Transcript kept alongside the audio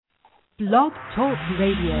Blog Talk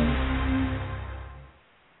Radio.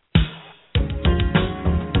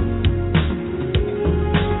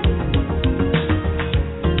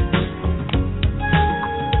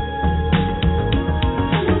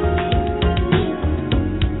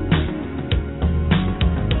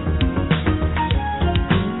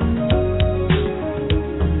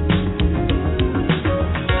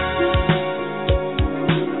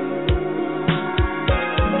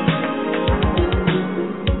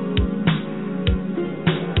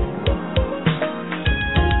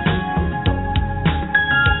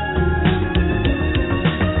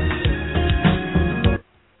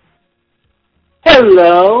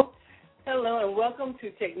 Hello, and welcome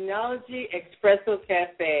to Technology Espresso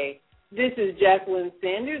Cafe. This is Jacqueline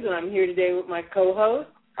Sanders, and I'm here today with my co-host.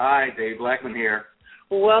 Hi, Dave Blackman here.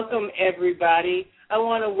 Welcome, everybody. I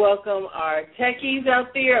want to welcome our techies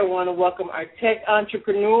out there. I want to welcome our tech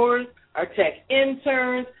entrepreneurs, our tech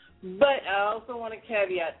interns, but I also want to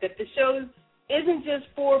caveat that the show isn't just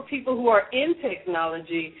for people who are in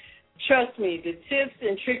technology. Trust me, the tips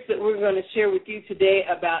and tricks that we're going to share with you today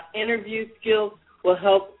about interview skills will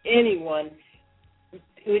help anyone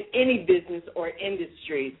in any business or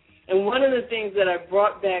industry. And one of the things that I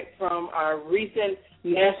brought back from our recent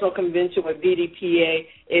national convention with BDPA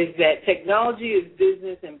is that technology is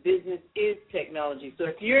business and business is technology. So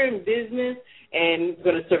if you're in business and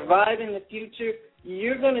going to survive in the future,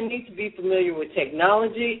 you're going to need to be familiar with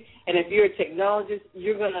technology, and if you're a technologist,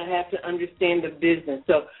 you're going to have to understand the business.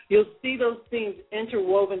 So you'll see those things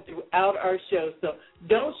interwoven throughout our show. So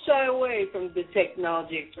don't shy away from the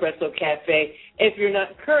Technology Espresso Cafe. If you're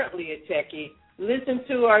not currently a techie, listen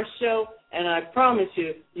to our show, and I promise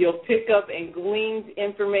you, you'll pick up and glean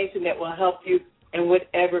information that will help you in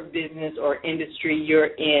whatever business or industry you're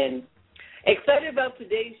in. Excited about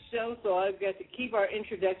today's show, so I've got to keep our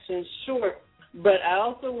introductions short. But I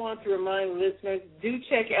also want to remind listeners, do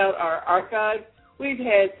check out our archives. We've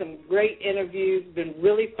had some great interviews, been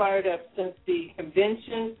really fired up since the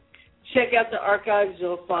convention. Check out the archives.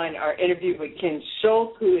 You'll find our interview with Ken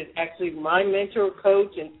Schultz, who is actually my mentor,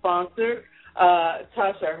 coach, and sponsor,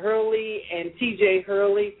 Tasha Hurley and TJ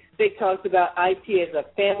Hurley. They talked about IT as a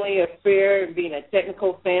family affair and being a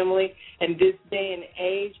technical family in this day and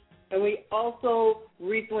age. And we also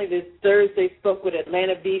recently, this Thursday, spoke with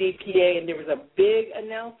Atlanta BDPA, and there was a big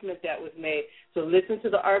announcement that was made. So listen to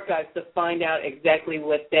the archives to find out exactly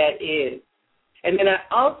what that is. And then I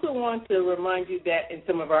also want to remind you that in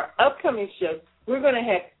some of our upcoming shows, we're going to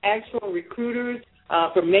have actual recruiters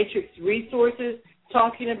from Matrix Resources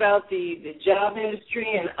talking about the job industry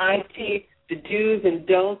and IT, the do's and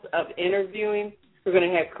don'ts of interviewing. We're going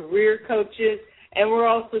to have career coaches. And we're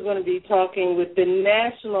also going to be talking with the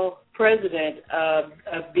national president of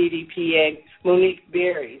BDPA, Monique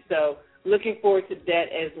Berry. So looking forward to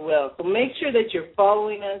that as well. So make sure that you're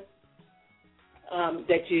following us,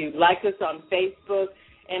 that you like us on Facebook,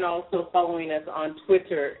 and also following us on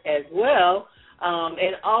Twitter as well.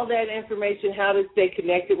 And all that information, how to stay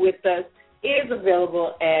connected with us, is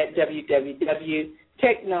available at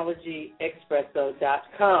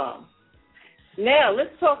www.technologyespresso.com. Now,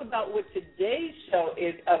 let's talk about what today's show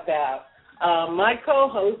is about. My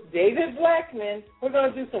co-host, David Blackman, we're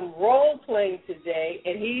going to do some role-playing today,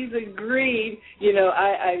 and he's agreed.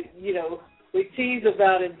 We tease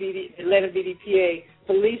about in Atlanta BDPA,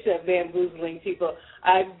 Felicia bamboozling people.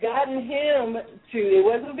 I've gotten him to, it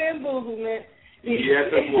wasn't bamboozlement.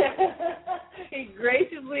 Yes, it was. He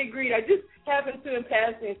graciously agreed. I just happened to in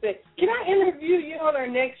passing and said, can I interview you on our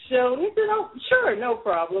next show? And he said, oh, sure, no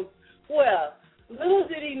problem. Well, little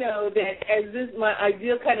did he know that as my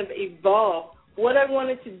ideal kind of evolved, what I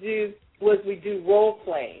wanted to do was we do role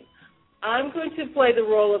playing. I'm going to play the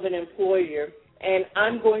role of an employer, and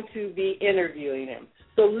I'm going to be interviewing him.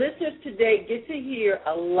 So listeners today get to hear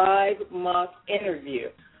a live mock interview.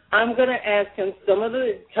 I'm going to ask him some of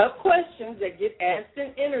the tough questions that get asked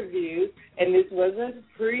in interviews, and this wasn't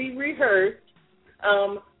pre-rehearsed,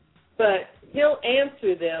 but he'll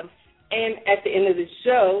answer them. And at the end of the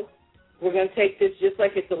show, we're going to take this just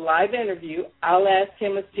like it's a live interview. I'll ask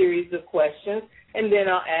him a series of questions, and then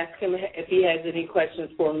I'll ask him if he has any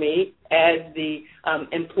questions for me as the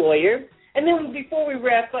employer. And then before we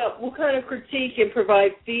wrap up, we'll kind of critique and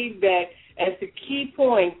provide feedback as to key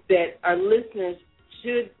points that our listeners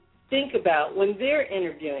should think about when they're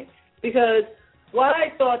interviewing. Because why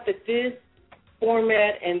I thought that this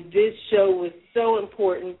format and this show was so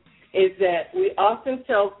important is that we often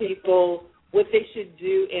tell people what they should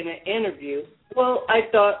do in an interview. Well, I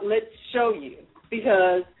thought, let's show you,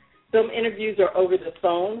 because some interviews are over the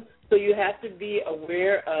phone, so you have to be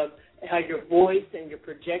aware of how your voice and your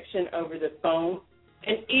projection over the phone,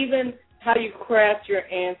 and even how you craft your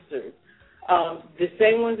answers. The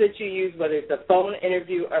same ones that you use, whether it's a phone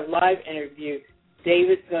interview or live interview,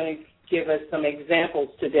 David's going to give us some examples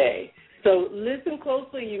today. So listen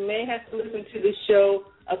closely. You may have to listen to the show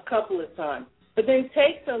a couple of times, but then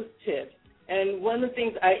take those tips. And one of the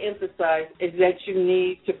things I emphasize is that you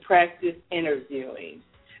need to practice interviewing,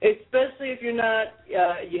 especially if you're not,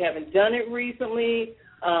 you haven't done it recently,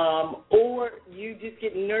 or you just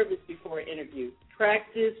get nervous before an interview.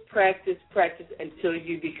 Practice, practice, practice until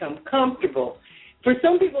you become comfortable. For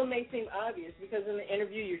some people, it may seem obvious because in the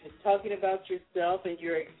interview you're just talking about yourself and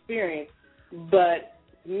your experience, but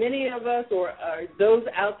many of us or those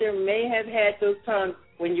out there may have had those times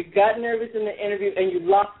when you got nervous in the interview and you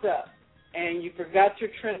locked up and you forgot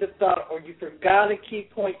your trend of thought or you forgot a key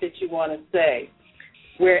point that you want to say.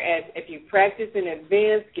 Whereas if you practice in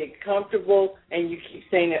advance, get comfortable, and you keep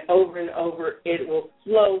saying it over and over, it will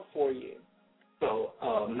flow for you. So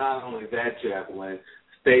not only that, Jacqueline,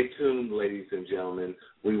 stay tuned, ladies and gentlemen.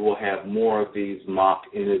 We will have more of these mock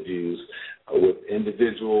interviews with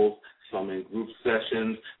individuals, some in group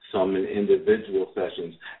sessions, some in individual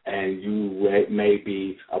sessions, and you may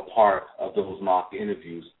be a part of those mock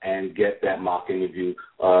interviews and get that mock interview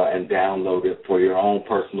and download it for your own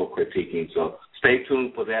personal critiquing. So stay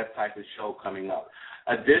tuned for that type of show coming up.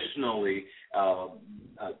 Additionally,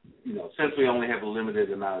 since we only have a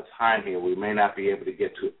limited amount of time here, we may not be able to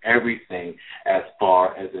get to everything as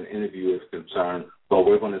far as an interview is concerned, but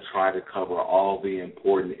we're going to try to cover all the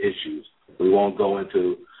important issues. We won't go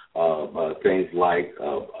into things like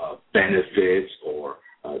benefits or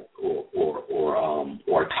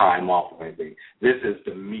time off or anything. This is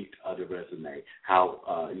the meat of the resume,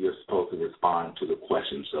 how you're supposed to respond to the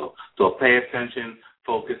question. So pay attention,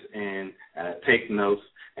 focus in, take notes,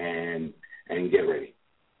 and get ready.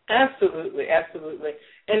 Absolutely, absolutely.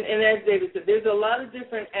 And as David said, there's a lot of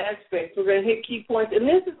different aspects. We're going to hit key points, and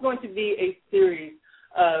this is going to be a series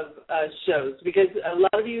of shows because a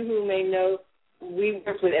lot of you who may know, we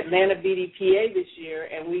worked with Atlanta BDPA this year,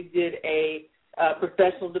 and we did a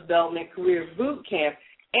professional development career boot camp,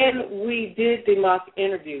 and we did the mock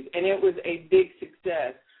interviews, and it was a big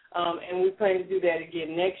success, and we plan to do that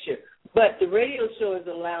again next year. But the radio show is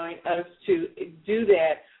allowing us to do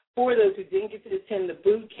that for those who didn't get to attend the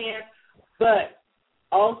boot camp, but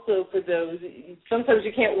also for those, sometimes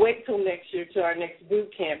you can't wait till next year to our next boot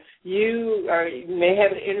camp. You may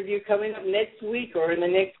have an interview coming up next week or in the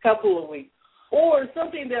next couple of weeks. Or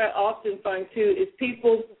something that I often find, too, is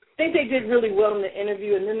people think they did really well in the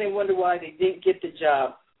interview and then they wonder why they didn't get the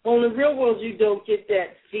job. Well, in the real world, you don't get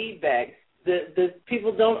that feedback. The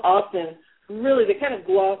people don't often really, they kind of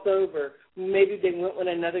gloss over. Maybe they went with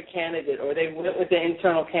another candidate or they went with the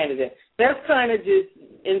internal candidate. That's kind of just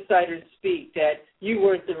insider speak that you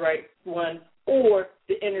weren't the right one or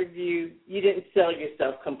the interview, you didn't sell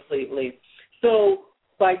yourself completely. So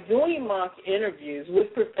by doing mock interviews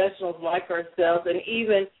with professionals like ourselves and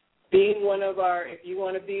even being one of our, if you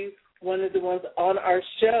want to be one of the ones on our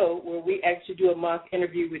show where we actually do a mock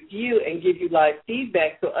interview with you and give you live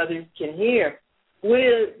feedback so others can hear, what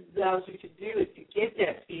it allows you to do is to get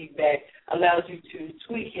that feedback, allows you to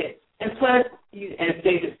tweak it. And plus, as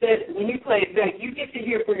David said, when you play it back, you get to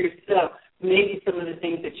hear for yourself maybe some of the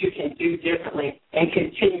things that you can do differently and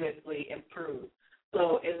continuously improve.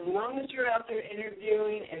 So as long as you're out there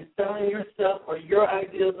interviewing and selling yourself or your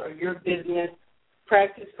ideas or your business,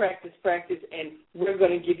 practice, practice, practice, and we're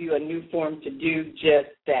going to give you a new form to do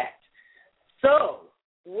just that. So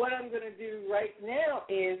what I'm going to do right now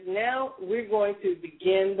is now we're going to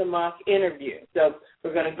begin the mock interview. So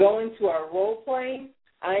we're going to go into our role playing.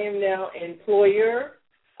 I am now employer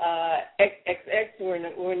XXX.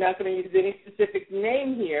 We're not going to use any specific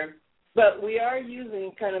name here, but we are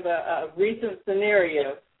using kind of a recent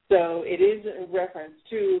scenario, so it is in reference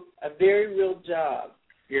to a very real job.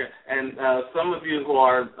 Yeah, and some of you who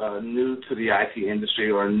are new to the IT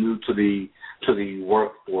industry or new to the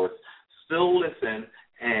workforce, still listen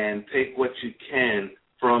and take what you can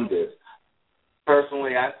from this.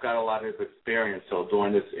 Personally, I've got a lot of experience, so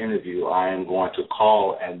during this interview, I am going to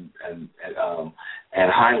call and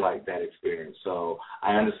highlight that experience. So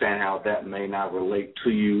I understand how that may not relate to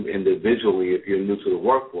you individually if you're new to the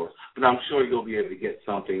workforce, but I'm sure you'll be able to get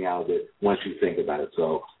something out of it once you think about it.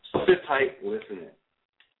 So sit tight, listen in.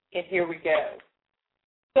 And here we go.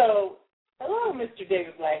 So, hello, Mr.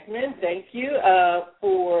 David Blackman. Thank you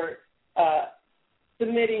for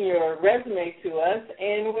submitting your resume to us,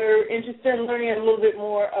 and we're interested in learning a little bit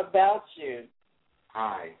more about you.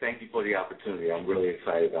 Hi. Thank you for the opportunity. I'm really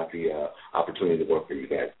excited about the opportunity to work for you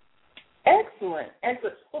guys. Excellent.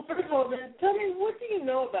 Excellent. Well, first of all, then, tell me, what do you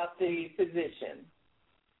know about the position?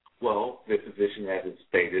 Well, the position, as it's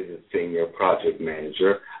stated, is Senior Project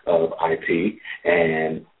Manager of IT,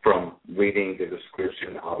 and from reading the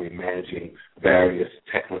description, I'll be managing various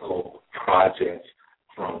technical projects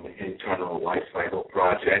from internal lifecycle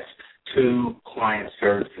projects to client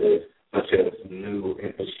services such as new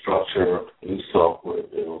infrastructure, new software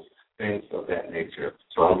builds, things of that nature.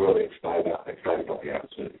 So I'm really excited about the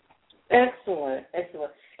opportunity. Excellent,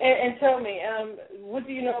 excellent. And tell me, what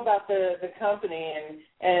do you know about the company,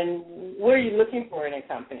 and what are you looking for in a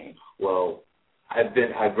company? Well, I've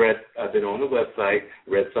been on the website,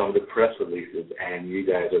 read some of the press releases, and you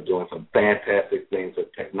guys are doing some fantastic things with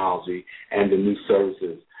technology and the new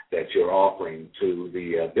services that you're offering to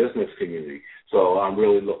the business community. So I'm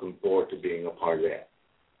really looking forward to being a part of that.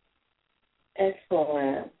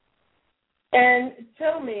 Excellent. And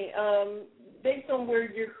tell me, based on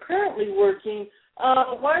where you're currently working,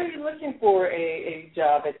 why are you looking for a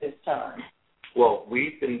job at this time? Well,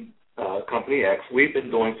 we've been, Company X, we've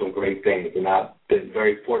been doing some great things, and I've been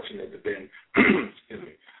very fortunate to be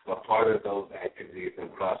a part of those activities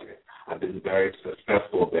and projects. I've been very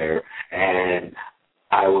successful there, and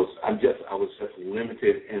I was just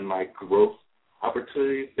limited in my growth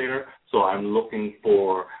opportunities there, so I'm looking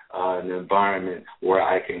for an environment where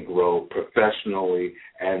I can grow professionally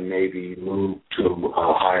and maybe move to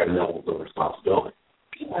higher levels of responsibility.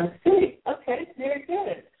 I see. Okay, very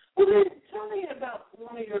good. Well, then tell me about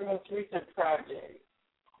one of your most recent projects.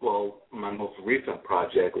 Well, my most recent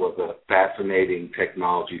project was a fascinating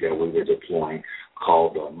technology that we were deploying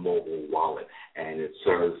called a mobile wallet, and it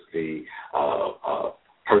serves the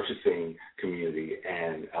purchasing community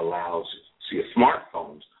and allows your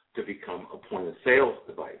smartphones to become a point-of-sales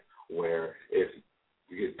device where it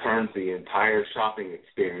turns the entire shopping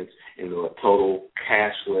experience into a total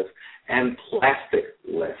cashless and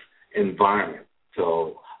plastic-less environment.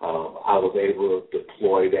 So I was able to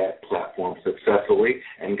deploy that platform successfully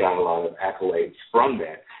and got a lot of accolades from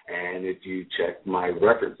that. And if you check my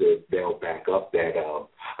references, they'll back up that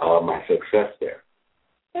my success there.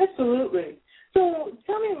 Absolutely. So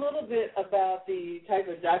tell me a little bit about the type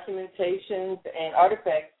of documentations and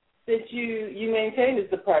artifacts that you maintain as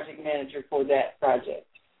the project manager for that project.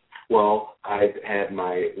 Well, I've had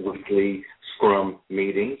my weekly Scrum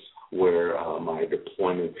meetings where my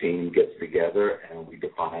deployment team gets together and we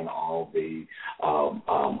define all the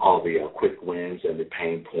quick wins and the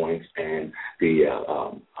pain points and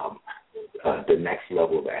the next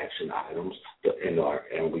level of action items,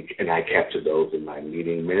 and I capture those in my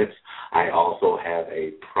meeting minutes. I also have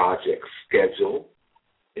a project schedule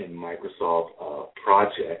in Microsoft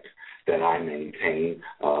Project that I maintain,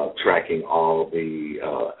 tracking all the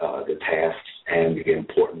tasks and the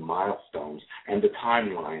important milestones and the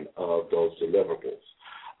timeline of those deliverables.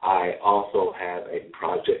 I also have a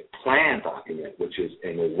project plan document, which is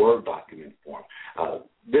in a Word document form.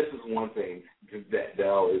 This is one thing that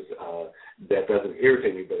doesn't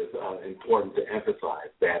irritate me, but it's important to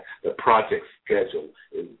emphasize that the project schedule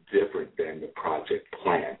is different than the project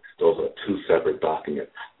plan. Those are two separate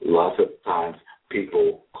documents. Lots of times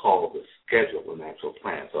people call the schedule an actual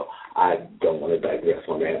plan, so I don't want to digress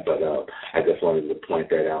on that, but I just wanted to point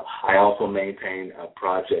that out. I also maintain a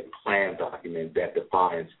project plan document that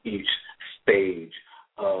defines each stage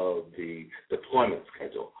of the deployment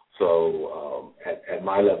schedule. So at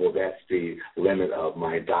my level, that's the limit of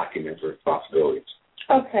my documents responsibilities.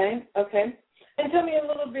 Okay. And tell me a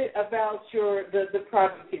little bit about the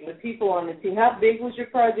project team, the people on the team. How big was your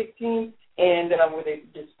project team, and were they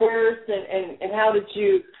dispersed, and how did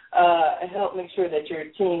you help make sure that your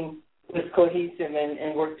team was cohesive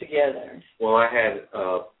and worked together? Well, I had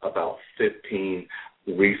about 15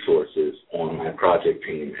 resources on my project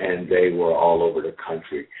team, and they were all over the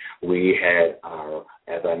country. We had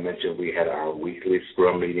as I mentioned, we had our weekly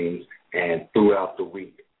Scrum meetings, and throughout the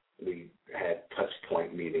week we had touch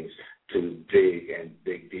point meetings to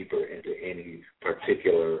dig deeper into any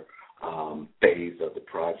particular phase of the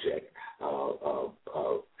project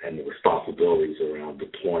and the responsibilities around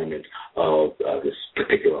deployment of this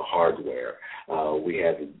particular hardware.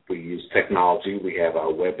 We use technology. We have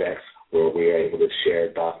our WebEx where we're able to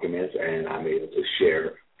share documents, and I'm able to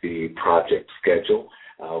share the project schedule.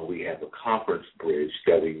 We have a conference bridge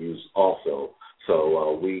that we use also.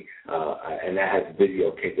 So and that has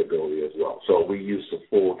video capability as well. So we use the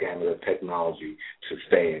full gamut of technology to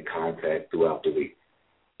stay in contact throughout the week.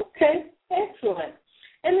 Okay, excellent.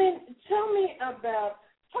 And then tell me about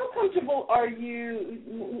how comfortable are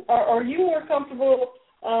you? Are you more comfortable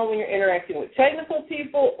when you're interacting with technical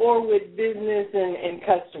people or with business and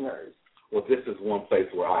customers? well, this is one place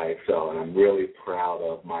where I excel, and I'm really proud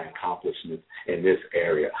of my accomplishments in this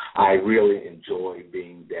area. I really enjoy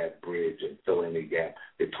being that bridge and filling the gap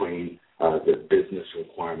between the business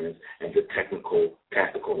requirements and the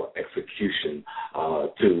tactical execution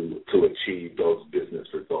to achieve those business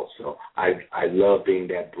results. So I love being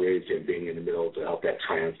that bridge and being in the middle to help that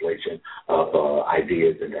translation of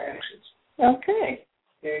ideas into actions. Okay,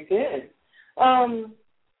 very good.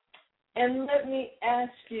 And let me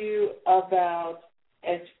ask you about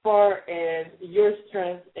as far as your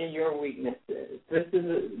strengths and your weaknesses. Give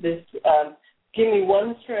me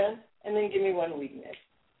one strength and then give me one weakness.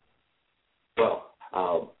 Well,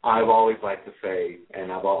 I've always liked to say,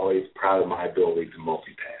 and I've always proud of my ability to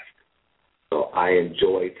multitask. So I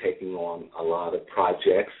enjoy taking on a lot of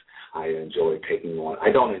projects. I don't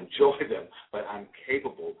enjoy them, but I'm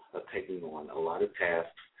capable of taking on a lot of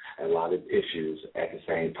tasks, a lot of issues at the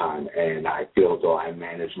same time, and I feel as though I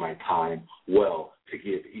manage my time well to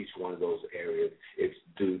give each one of those areas its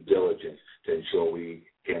due diligence to ensure we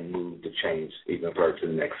can move the change even further to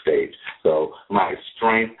the next stage. So my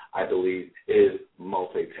strength, I believe, is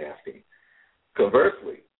multitasking.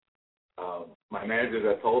 Conversely, my managers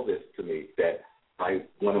have told this to me, that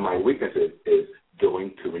one of my weaknesses is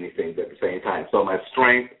doing too many things at the same time. So my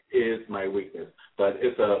strength is my weakness, but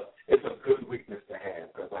it's a good weakness to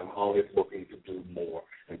have, because I'm always looking to do more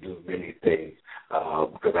and do many things,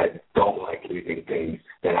 because I don't like leaving things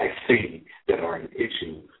that I see that are an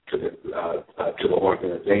issue to the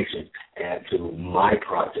organization and to my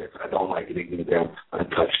projects. I don't like leaving them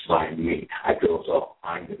untouched by me. I feel as though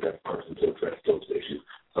I'm the best person to address those issues.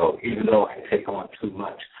 So even though I take on too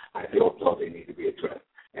much, I feel as though they need to be addressed.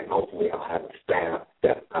 And hopefully I'll have a staff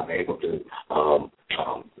that I'm able to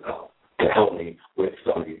help me with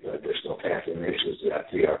some of these additional tasks and issues that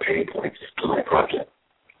I see are pain points to my project.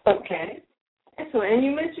 Okay. Excellent. And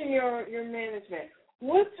you mentioned your management.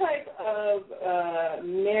 What type of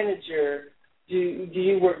manager do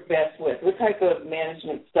you work best with? What type of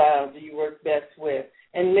management style do you work best with?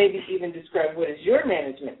 And maybe even describe what is your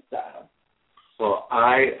management style. Well,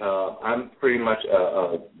 I'm pretty much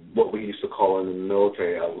what we used to call in the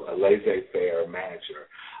military a laissez-faire manager.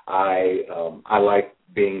 I like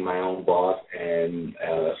being my own boss and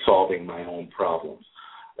solving my own problems.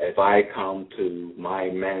 If I come to my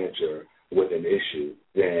manager with an issue,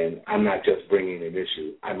 then I'm not just bringing an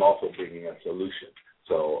issue, I'm also bringing a solution.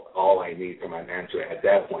 So all I need from my manager at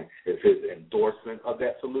that point is his endorsement of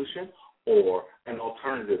that solution or an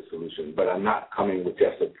alternative solution. But I'm not coming with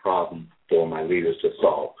just a problem for my leaders to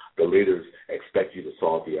solve. The leaders expect you to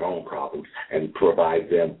solve your own problems and provide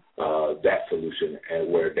them that solution,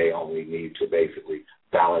 and where they only need to basically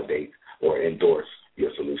validate or endorse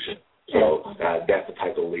your solution. So that's the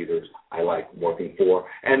type of leaders I like working for,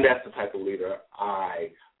 and that's the type of leader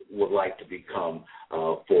I would like to become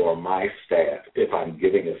for my staff. If I'm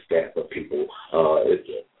giving a staff of people,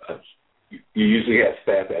 you usually have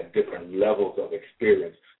staff at different levels of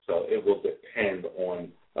experience, so it will depend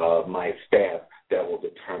on my staff that will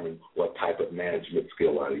determine what type of management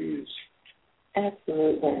skill I use.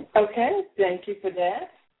 Absolutely. Okay, thank you for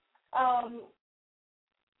that.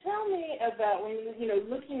 Tell me about when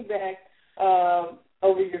looking back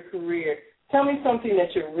over your career. Tell me something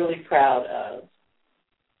that you're really proud of.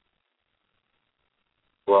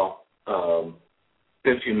 Well,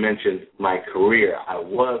 since you mentioned my career, I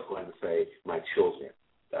was going to say my children,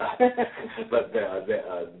 but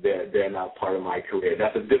they're not part of my career.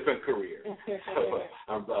 That's a different career.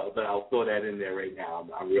 But I'll throw that in there right now.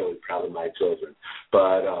 I'm really proud of my children,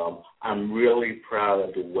 but I'm really proud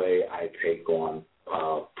of the way I take on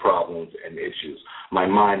problems and issues. My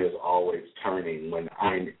mind is always turning when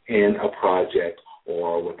I'm in a project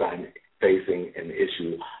or when I'm facing an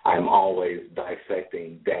issue. I'm always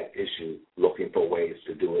dissecting that issue, looking for ways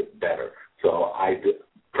to do it better. So I do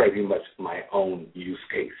pretty much my own use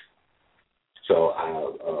case. So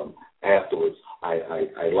afterwards,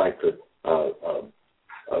 I like to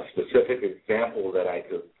a specific example that I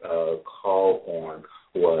could call on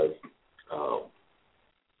was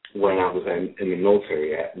when I was in the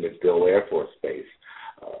military at MacDill Air Force Base.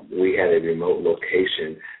 We had a remote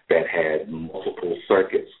location that had multiple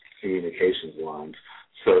circuits, communications lines,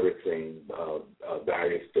 servicing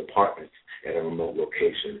various departments at a remote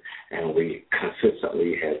location, and we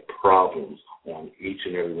consistently had problems on each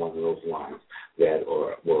and every one of those lines that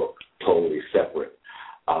were totally separate.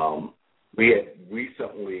 We had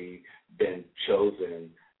recently been chosen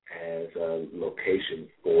as a location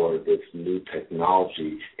for this new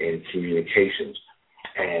technology in communications,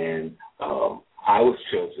 and I was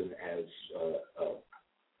chosen as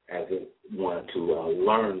one to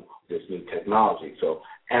learn this new technology. So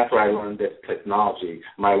after I learned this technology,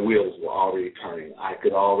 my wheels were already turning. I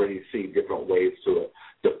could already see different ways to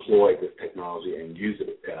deploy this technology and use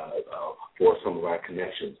it for some of our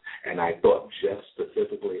connections. And I thought just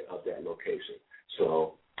specifically of that location.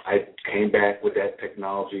 So I came back with that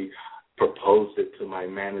technology, proposed it to my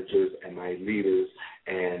managers and my leaders,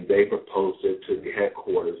 and they proposed it to the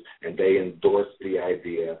headquarters, and they endorsed the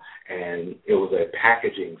idea. And it was a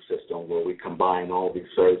packaging system where we combine all these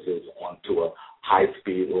services onto a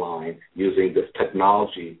high-speed line using this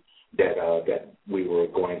technology that we were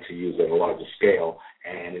going to use at a larger scale,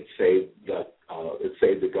 and it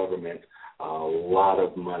saved the government a lot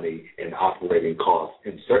of money in operating costs,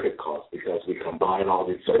 in circuit costs, because we combine all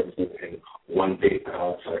these services in one big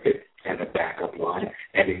circuit and a backup line,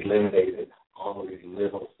 and eliminated all of these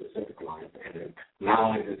little specific lines. And it not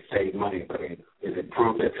only did it save money, but it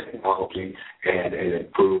improved the technology, and it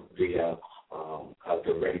improved the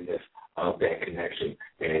readiness of that connection,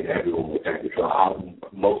 and everyone was happy. So I'm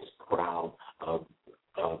most proud of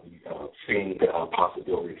seeing the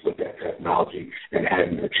possibilities with that technology and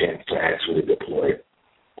having the chance to actually deploy it.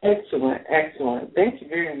 Excellent, excellent. Thank you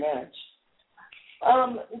very much.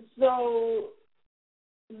 So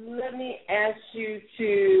let me ask you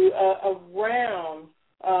to, around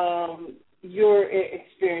your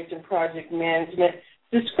experience in project management,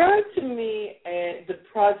 describe to me the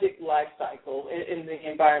project life cycle in the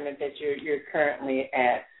environment that you're currently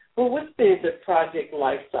at. Well, what's the project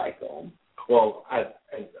life cycle? Well,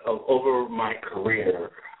 over my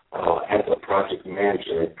career as a project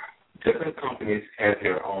manager, different companies have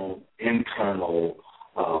their own internal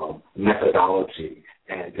methodology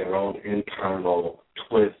and their own internal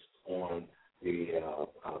twist on the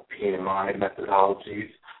PMI methodologies,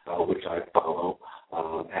 which I follow,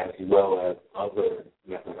 as well as other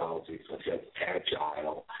methodologies such as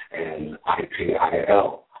Agile and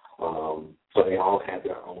ITIL. So they all have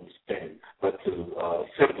their own spin. But to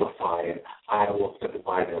simplify it, I will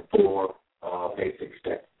simplify it in four basic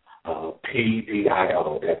steps.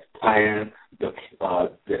 PDIO, that's plan,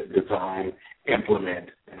 design, implement,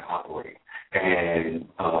 and operate. And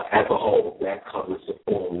as a whole, that covers the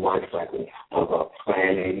full life cycle of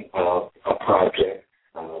planning of a project,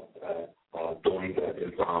 doing the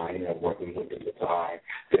design and working with the design,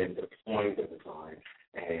 then deploying the design,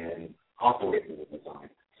 and operating the design.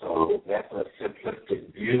 So that's a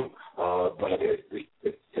simplistic view, but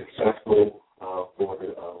it's successful for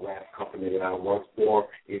the last company that I worked for,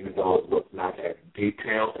 even though it was not as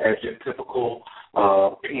detailed as your typical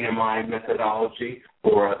PMI methodology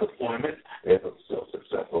for deployment. It was still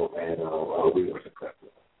successful, and we were successful.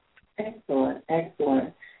 Excellent,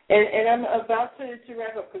 excellent. And I'm about to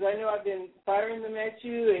wrap up because I know I've been firing them at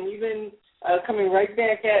you, and you've been coming right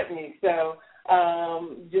back at me. So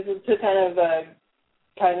just to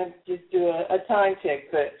kind of just do a time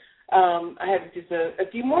check, but I have just a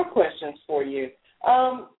few more questions for you.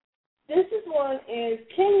 This one is,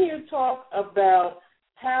 can you talk about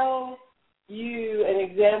how an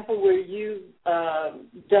example where you've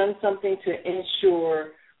done something to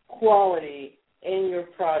ensure quality in your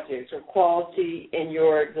projects or quality in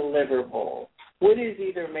your deliverable? What is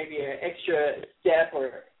either maybe an extra step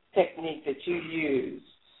or technique that you use?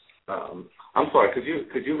 I'm sorry,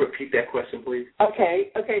 could you repeat that question, please?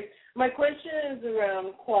 Okay. My question is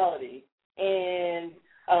around quality and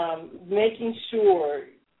making sure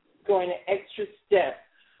going an extra step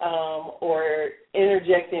or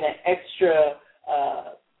interjecting an extra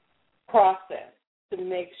process to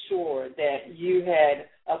make sure that you had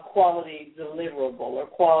a quality deliverable or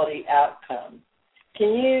quality outcome.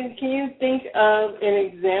 Can you think of an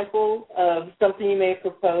example of something you may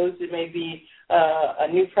propose that may be a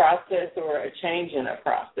new process or a change in a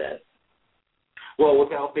process? Well,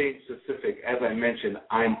 without being specific, as I mentioned,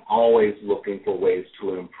 I'm always looking for ways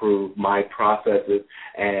to improve my processes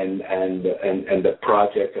and the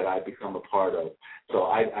project that I become a part of. So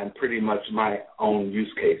I'm pretty much my own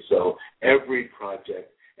use case. So every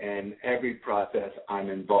project and every process I'm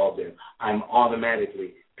involved in, I'm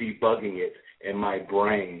automatically debugging it in my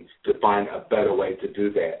brain to find a better way to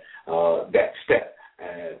do that step.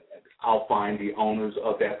 I'll find the owners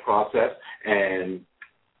of that process and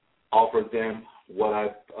offer them what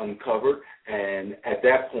I've uncovered, and at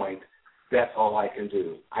that point, that's all I can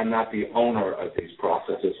do. I'm not the owner of these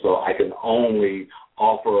processes, so I can only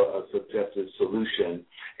offer a suggested solution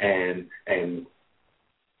and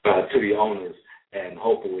to the owners, and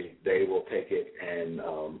hopefully they will take it and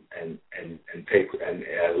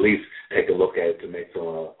at least take a look at it to make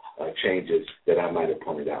some changes that I might have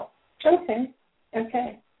pointed out. Okay.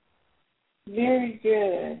 Very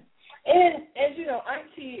good. And as you know,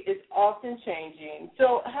 IT is often changing.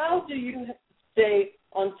 So how do you stay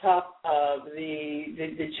on top of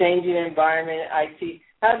the changing environment in IT?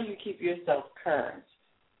 How do you keep yourself current?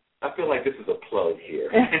 I feel like this is a plug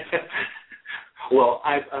here. Well,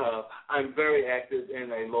 I'm very active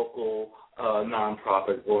in a local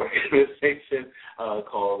nonprofit organization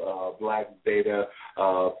called Black Data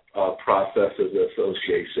Processors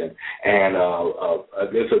Association, and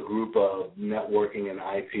there's a group of networking and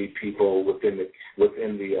IT people within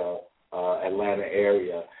the Atlanta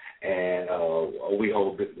area, and we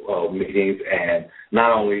hold meetings. And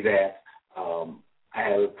not only that, I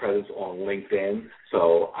have a presence on LinkedIn,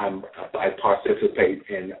 so I participate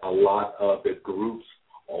in a lot of the groups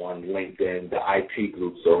on LinkedIn, the IT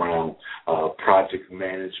groups around project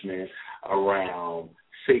management, around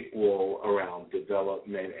SQL, around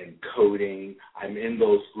development and coding. I'm in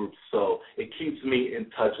those groups, so it keeps me in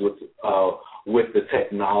touch with the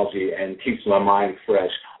technology and keeps my mind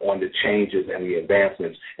fresh on the changes and the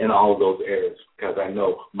advancements in all of those areas, because I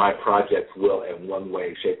know my projects will, in one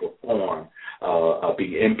way, shape, or form,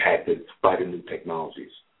 be impacted by the new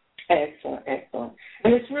technologies. Excellent, excellent.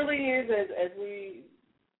 And this really is, as we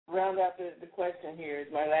round out the question here, is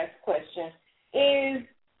my last question, is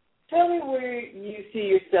tell me where you see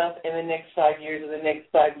yourself in the next 5 years or the next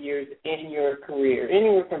 5 years in your career,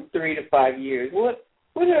 anywhere from 3 to 5 years. What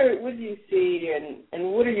do you see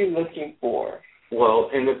and what are you looking for? Well,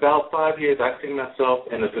 in about 5 years, I see myself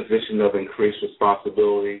in a position of increased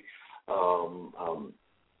responsibility,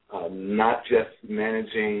 not just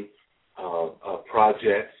managing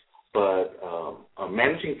projects, but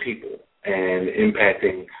managing people and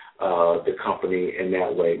impacting the company in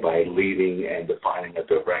that way by leading and defining a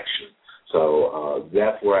direction. So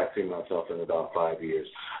that's where I see myself in about 5 years.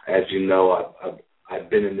 As you know, I've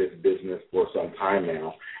been in this business for some time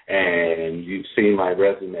now, and you've seen my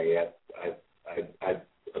resume. I've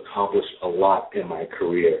accomplished a lot in my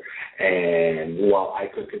career, and while I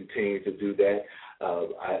could continue to do that,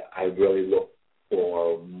 I really look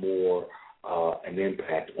for more an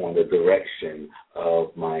impact on the direction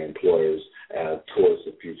of my employers towards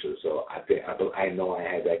the future. So I know I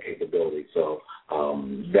have that capability. So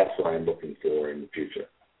that's what I'm looking for in the future.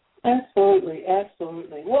 Absolutely,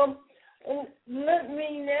 absolutely. Well, let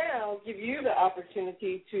me now give you the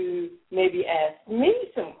opportunity to maybe ask me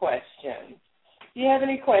some questions. Do you have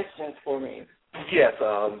any questions for me? Yes,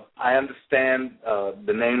 I understand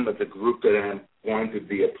the name of the group that I'm going to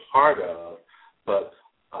be a part of, but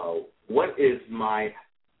what is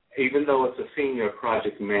even though it's a senior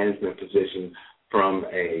project management position from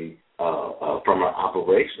an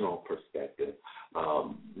operational perspective,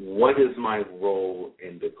 what is my role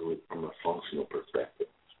in the group from a functional perspective?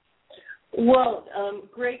 Well,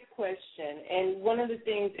 great question. And one of the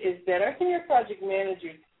things is that our senior project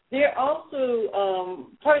managers, they're also,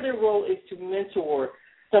 part of their role is to mentor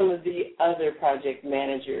some of the other project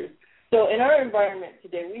managers. So in our environment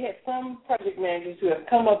today, we have some project managers who have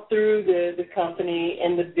come up through the company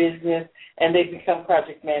and the business, and they've become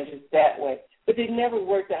project managers that way. But they've never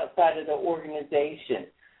worked outside of the organization.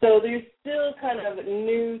 So they're still kind of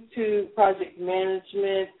new to project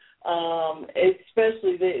management,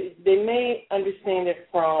 especially they may understand it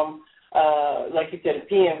from, like you said, a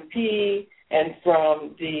PMP, and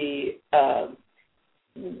from the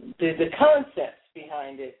concepts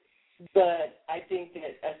behind it. But I think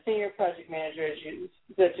that a senior project manager,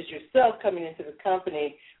 such as yourself, coming into the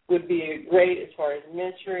company would be great as far as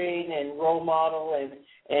mentoring and role model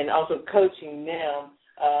and also coaching them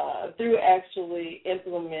through actually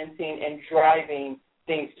implementing and driving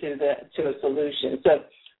things to a solution. So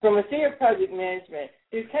from a senior project management,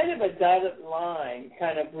 there's kind of a dotted line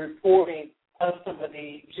kind of reporting of some of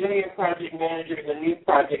the junior project managers and new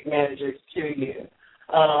project managers to you.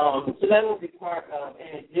 So that will be part of,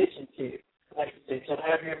 in addition to, like you said, you'll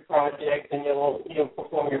have your project and you'll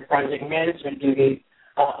perform your project management duties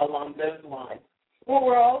along those lines. What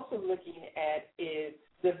we're also looking at is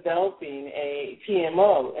developing a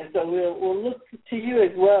PMO, and so we'll look to you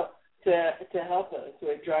as well to help us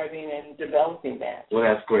with driving and developing that. Well,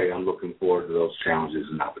 that's great. I'm looking forward to those challenges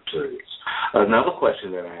and opportunities. Another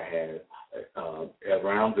question that I had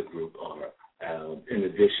around the group are, in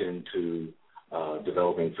addition to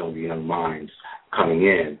developing some of the young minds coming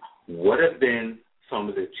in, what have been some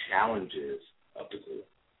of the challenges of the group?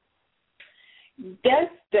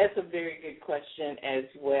 That's a very good question as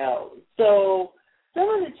well. So some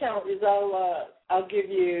of the challenges I'll give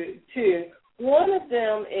you two. One of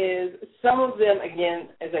them is some of them, again,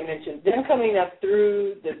 as I mentioned, them coming up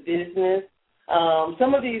through the business.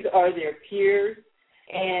 Some of these are their peers,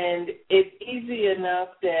 And it's easy enough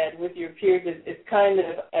that with your peers, it's kind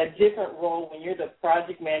of a different role when you're the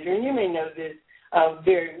project manager, and you may know this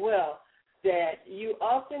very well, that you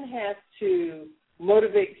often have to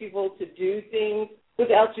motivate people to do things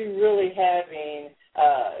without you really having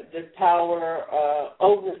the power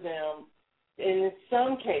over them. In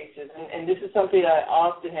some cases, and this is something I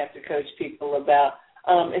often have to coach people about,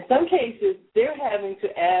 in some cases they're having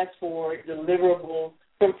to ask for deliverables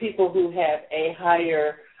from people who have a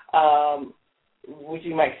higher, what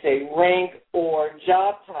you might say, rank or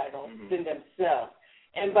job title than themselves.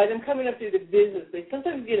 And by them coming up through the business, they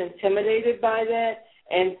sometimes get intimidated by that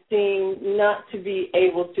and seem not to be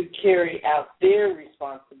able to carry out their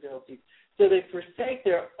responsibilities. So they forsake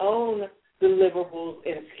their own deliverables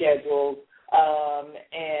and schedules,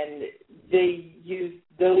 and they use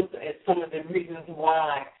those as some of the reasons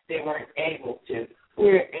why they weren't able to,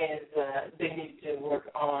 whereas they need to work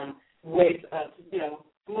on ways of,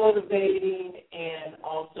 motivating, and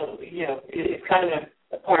also, it's kind of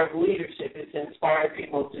a part of leadership is to inspire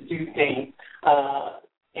people to do things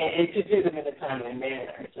and to do them in a timely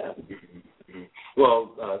manner. So.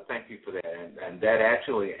 Well, thank you for that, and that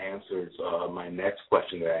actually answers my next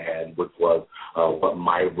question that I had, which was what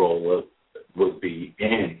my role would be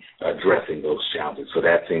in addressing those challenges. So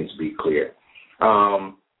that seems to be clear.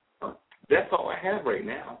 That's all I have right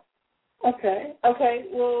now. Okay.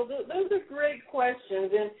 Well, those are great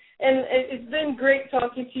questions, and it's been great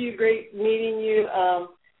talking to you, great meeting you.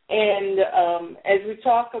 And as we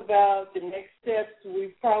talk about the next steps,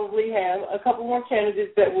 we probably have a couple more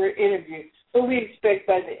candidates that we're interviewing. So we expect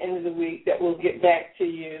by the end of the week that we'll get back to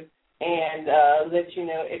you and let you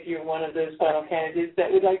know if you're one of those final candidates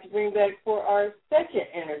that we'd like to bring back for our second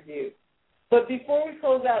interview. But before we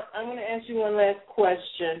close out, I'm going to ask you one last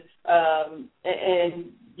question,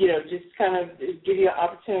 and just kind of give you an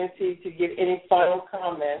opportunity to give any final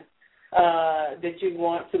comments that you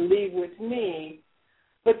want to leave with me.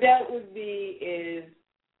 But that would be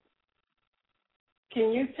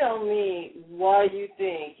can you tell me why you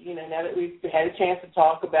think, now that we've had a chance to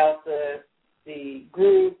talk about the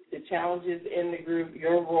group, the challenges in the group,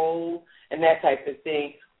 your role, and that type of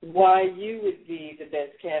thing, why you would be the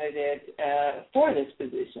best candidate for this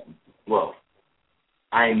position? Well,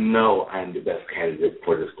 I know I'm the best candidate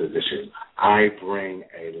for this position. I bring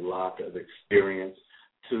a lot of experience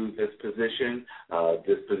to this position.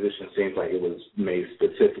 This position seems like it was made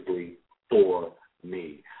specifically for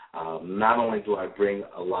me. Not only do I bring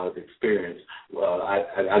a lot of experience,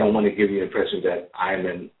 I don't want to give you the impression that I'm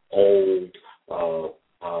an old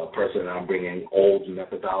person and I'm bringing old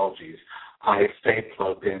methodologies. I stay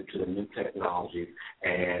plugged into the new technologies,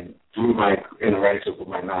 and through my interactions with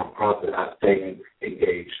my nonprofit, I stay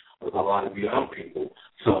engaged with a lot of young people.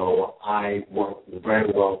 So I work very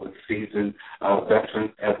well with seasoned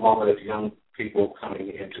veterans as well as young people coming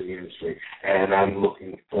into the industry, and I'm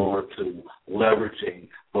looking forward to leveraging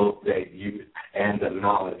both that youth and the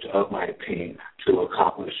knowledge of my team to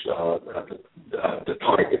accomplish the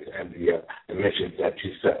targets and the missions that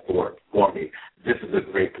you set forth for me. This is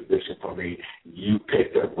a great position for me. You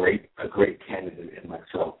picked a great candidate in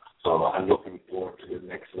myself, so I'm looking forward to the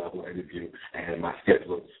next level interview, and my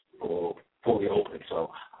schedule is fully open,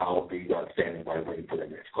 so I'll be standing by waiting for the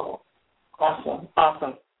next call.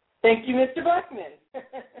 Awesome. Thank you, Mr. Blackman.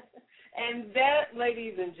 And that,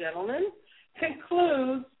 ladies and gentlemen,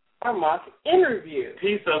 concludes our mock interview.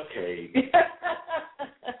 Piece of cake.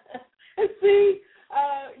 See,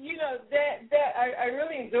 I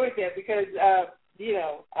really enjoyed that because,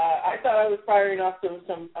 I thought I was firing off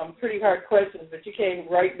some pretty hard questions, but you came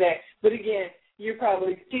right back. But again, you're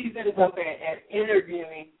probably seasoned enough at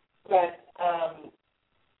interviewing, but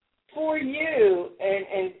for you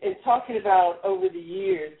and talking about over the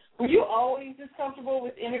years, were you always this comfortable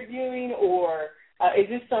with interviewing, or is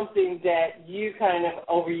this something that you kind of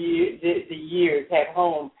over the years have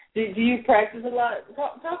honed? Do you practice a lot?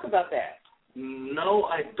 Talk about that. No,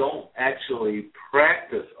 I don't actually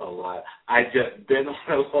practice a lot. I just been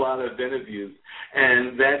on a lot of interviews,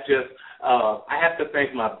 and that just I have to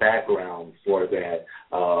thank my background for that.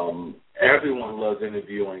 Everyone loves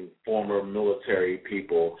interviewing former military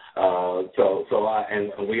people,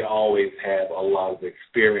 and we always have a lot of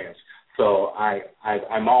experience. So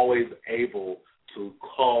I'm always able to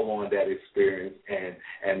call on that experience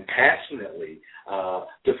and passionately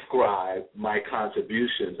describe my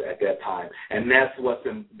contributions at that time. And that's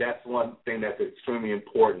one thing that's extremely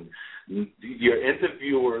important. Your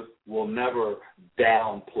interviewers will never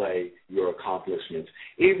downplay your accomplishments.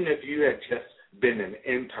 Even if you had just been an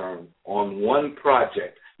intern on one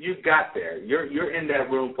project, you got there. You're in that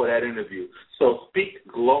room for that interview. So speak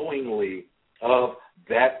glowingly of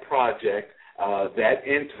that project, that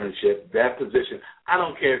internship, that position. I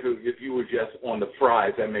don't care if you were just on the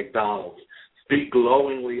fries at McDonald's. Speak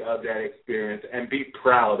glowingly of that experience and be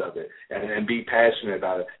proud of it and be passionate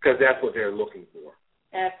about it, because that's what they're looking for.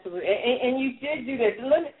 Absolutely. And you did do that.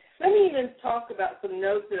 Let me even talk about some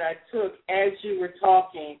notes that I took as you were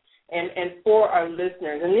talking and for our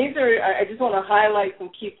listeners. And these are, I just want to highlight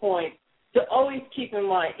some key points to always keep in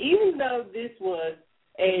mind. Even though this was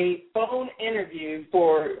a phone interview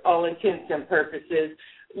for all intents and purposes,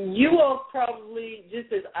 you all probably,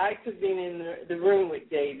 just as I could be in the room with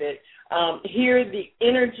David, hear the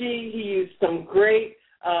energy. He used some great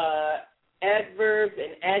adverbs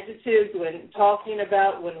and adjectives when talking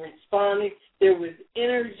about, when responding. There was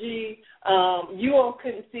energy. You all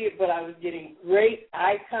couldn't see it, but I was getting great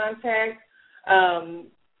eye contact.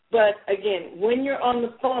 But, again, when you're on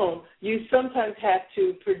the phone, you sometimes have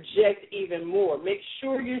to project even more. Make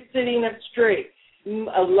sure you're sitting up straight.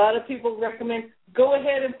 A lot of people recommend go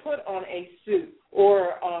ahead and put on a suit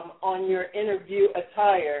or on your interview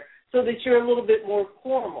attire so that you're a little bit more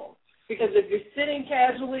formal. Because if you're sitting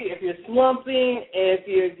casually, if you're slumping, if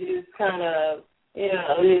you're just kind of,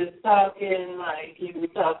 just talking like you were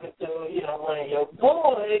talking to, one of your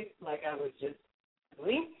boys, like I was just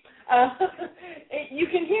doing, you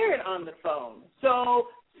can hear it on the phone. So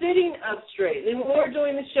sitting up straight. And when we're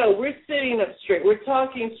doing the show, we're sitting up straight. We're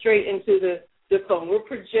talking straight into the phone. We're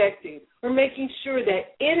projecting. We're making sure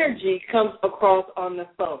that energy comes across on the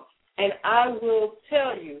phone. And I will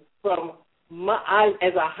tell you,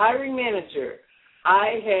 as a hiring manager,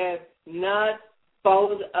 I have not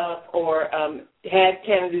followed up or had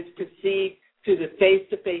candidates proceed to the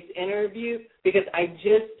face-to-face interview because I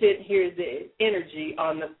just didn't hear the energy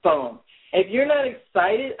on the phone. If you're not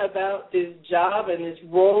excited about this job and this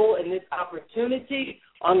role and this opportunity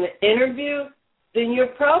on the interview, then you're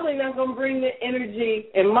probably not going to bring the energy,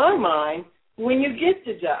 in my mind, when you get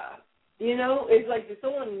the job. It's like, did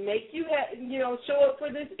someone make you, show up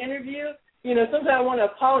for this interview? Sometimes I want to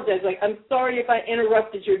apologize. Like, I'm sorry if I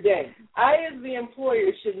interrupted your day. I, as the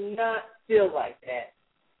employer, should not feel like that.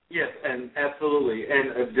 Yes, and absolutely.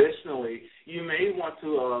 And additionally, you may want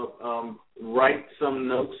to write some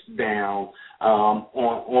notes down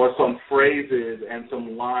or some phrases and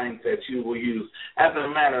some lines that you will use. As a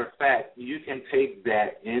matter of fact, you can take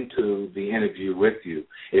that into the interview with you.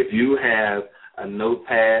 If you have a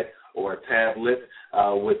notepad or a tablet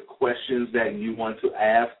with questions that you want to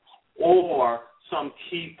ask or some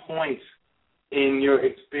key points in your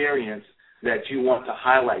experience that you want to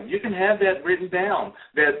highlight, you can have that written down.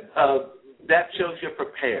 That shows you're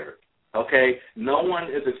prepared, okay? No one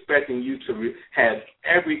is expecting you to have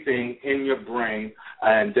everything in your brain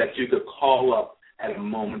and that you could call up at a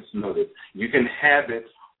moment's notice. You can have it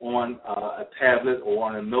on a tablet or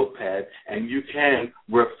on a notepad, and you can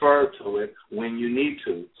refer to it when you need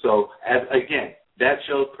to. So, again, that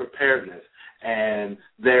shows preparedness. And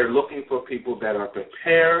they're looking for people that are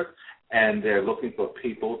prepared, and they're looking for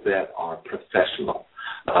people that are professional.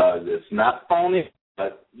 It's not phony,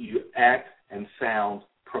 but you act and sound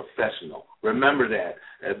professional. Remember that.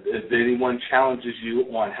 If anyone challenges you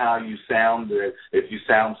on how you sound, if you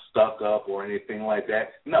sound stuck up or anything like that,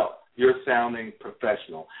 no, you're sounding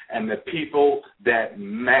professional. And the people that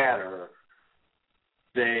matter,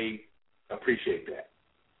 they appreciate that.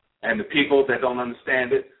 And the people that don't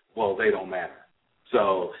understand it, well, they don't matter.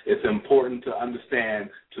 So it's important to understand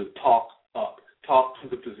to talk up, talk to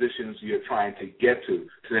the positions you're trying to get to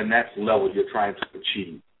the next level you're trying to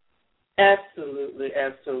achieve. Absolutely,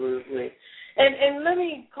 absolutely. And let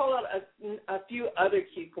me call out a few other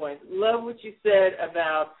key points. Love what you said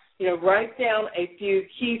about, write down a few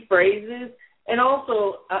key phrases. And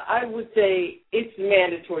also, I would say it's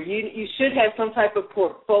mandatory. You should have some type of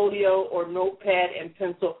portfolio or notepad and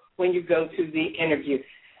pencil when you go to the interview.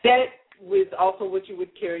 That was also what you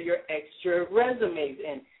would carry your extra resumes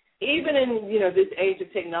in. Even in, this age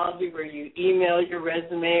of technology where you email your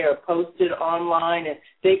resume or post it online and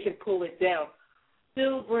they can pull it down,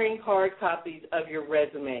 still bring hard copies of your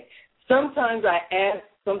resume. Sometimes I ask,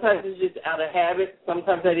 sometimes it's just out of habit,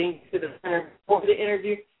 sometimes I didn't get to the printer before the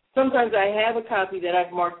interview. Sometimes I have a copy that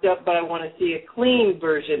I've marked up, but I want to see a clean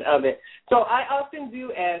version of it. So I often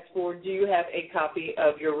do ask for, do you have a copy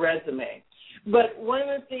of your resume? But one of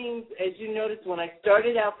the things, as you noticed, when I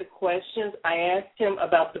started out the questions, I asked him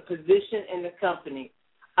about the position in the company.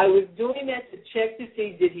 I was doing that to check to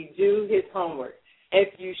see did he do his homework.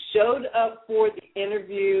 If you showed up for the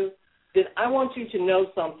interview, then I want you to know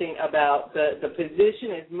something about the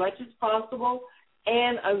position as much as possible,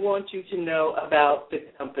 and I want you to know about the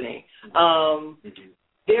company.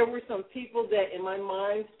 There were some people that, in my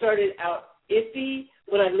mind, started out iffy,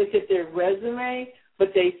 when I looked at their resume, but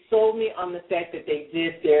they sold me on the fact that they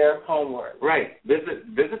did their homework. Right.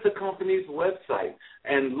 Visit the company's website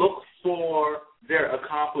and look for their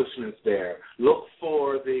accomplishments there. Look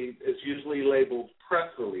for it's usually labeled press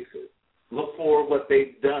releases. Look for what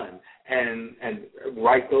they've done and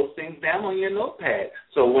write those things down on your notepad.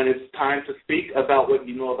 So when it's time to speak about what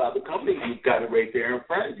you know about the company, you've got it right there in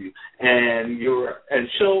front of you. And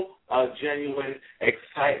show genuine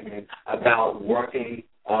excitement about working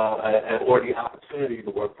or the opportunity to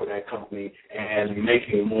work for that company and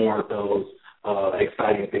making more of those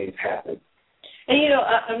exciting things happen. And, you know,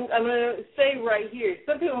 I'm going to say right here,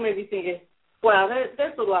 some people may be thinking, wow,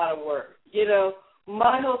 that's a lot of work. You know,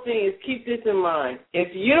 my whole thing is keep this in mind. If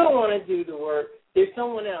you don't want to do the work, there's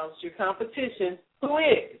someone else, your competition, who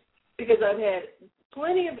is. Because I've had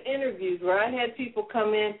plenty of interviews where I had people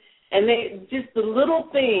come in and just the little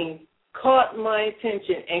things caught my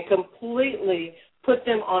attention and completely put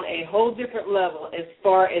them on a whole different level as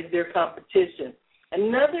far as their competition.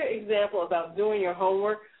 Another example about doing your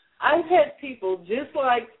homework, I've had people, just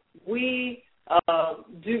like we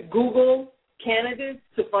do Google candidates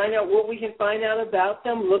to find out what we can find out about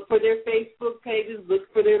them, look for their Facebook pages, look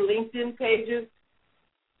for their LinkedIn pages.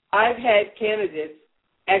 I've had candidates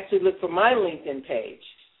actually look for my LinkedIn page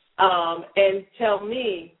and tell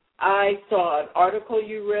me, I saw an article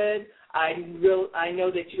you read, I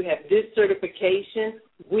know that you have this certification,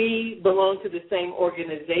 we belong to the same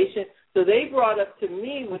organization. So they brought up to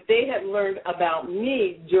me what they had learned about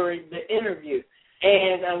me during the interview.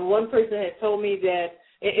 And one person had told me that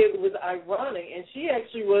it was ironic, and she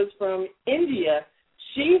actually was from India.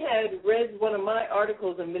 She had read one of my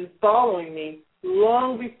articles and been following me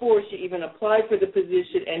long before she even applied for the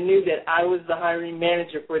position and knew that I was the hiring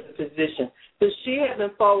manager for the position. So she had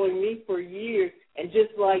been following me for years and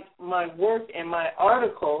just liked my work and my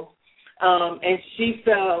articles, and she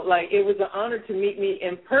felt like it was an honor to meet me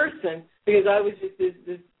in person because I was just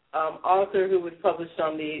this author who was published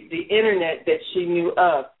on the Internet that she knew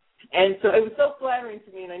of. And so it was so flattering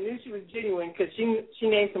to me, and I knew she was genuine because she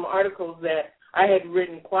named some articles that I had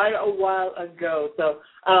written quite a while ago. So,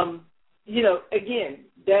 you know, again,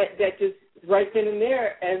 that just right then and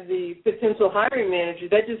there as the potential hiring manager,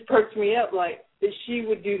 that just perked me up like that she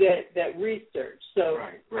would do that research. So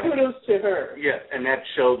right. Kudos to her. Yes, and that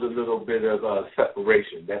shows a little bit of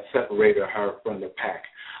separation. That separated her from the pack.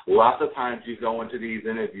 Lots of times you go into these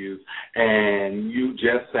interviews and you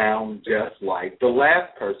just sound just like the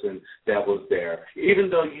last person that was there. Even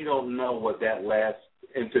though you don't know what that last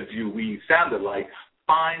interviewee sounded like,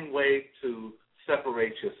 find ways to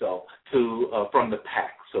separate yourself from the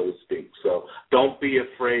pack, so to speak. So don't be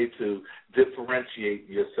afraid to differentiate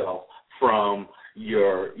yourself from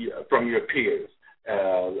your peers.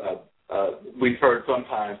 We've heard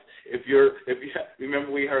sometimes if you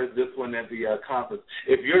remember we heard this one at the conference.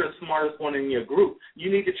 If you're the smartest one in your group,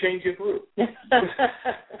 you need to change your group.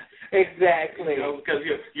 Exactly. You know, because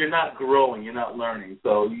you're not growing, you're not learning.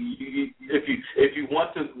 So if you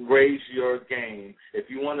want to raise your game, if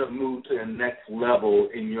you want to move to the next level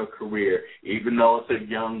in your career, even though it's a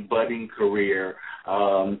young budding career,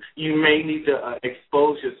 you may need to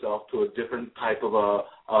expose yourself to a different type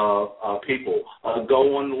of people.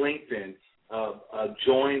 Go on LinkedIn.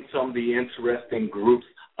 Join some of the interesting groups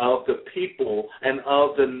of the people and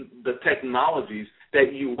of the technologies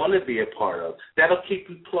that you want to be a part of. That'll keep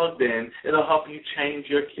you plugged in. It'll help you change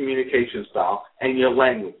your communication style and your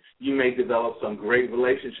language. You may develop some great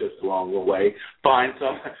relationships along the way. Find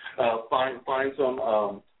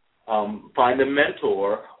a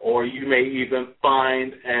mentor, or you may even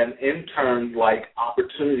find an intern-like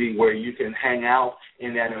opportunity where you can hang out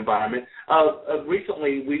in that environment.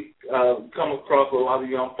 Recently, we've come across a lot of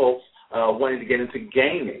young folks wanting to get into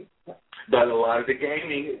gaming, but a lot of the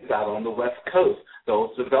gaming is out on the West Coast.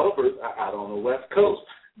 Those developers are out on the West Coast.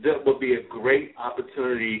 That would be a great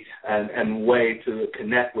opportunity and way to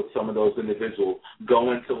connect with some of those individuals.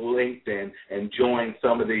 Go into LinkedIn and join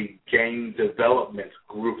some of the game development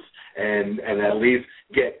groups and at least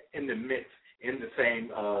get in the mix in the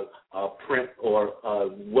same print or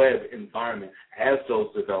web environment as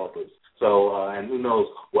those developers. So, and who knows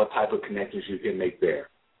what type of connections you can make there.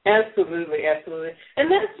 Absolutely, absolutely. And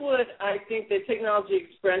that's what I think that Technology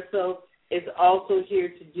Expresso is also here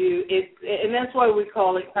to do. And that's why we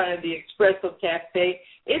call it kind of the Espresso Cafe.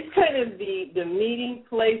 It's kind of the meeting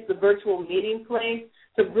place, the virtual meeting place,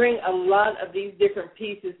 to bring a lot of these different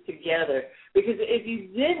pieces together. Because if you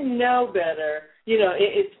didn't know better, you know,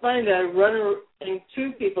 it's funny that I run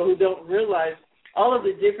into people who don't realize all of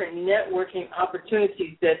the different networking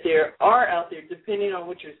opportunities that there are out there, depending on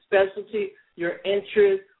what your specialty, your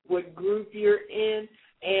interest, what group you're in.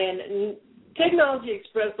 And Technology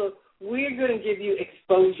Expresso, we're going to give you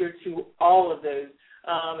exposure to all of those.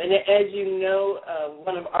 And as you know,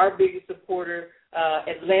 one of our biggest supporters,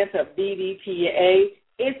 Atlanta BDPA,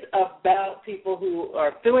 it's about people who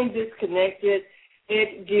are feeling disconnected.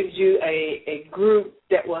 It gives you a group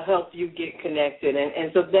that will help you get connected.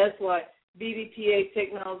 And so that's why BDPA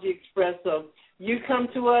Technology Expresso, you come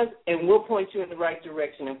to us and we'll point you in the right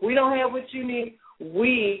direction. If we don't have what you need,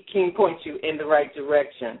 we can point you in the right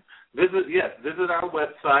direction. Visit our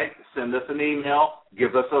website, send us an email,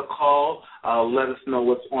 give us a call, let us know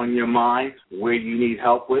what's on your mind, where you need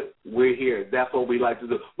help with. We're here. That's what we like to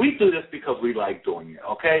do. We do this because we like doing it,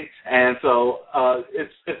 okay? And so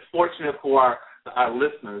it's fortunate for our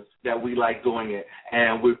listeners that we like doing it,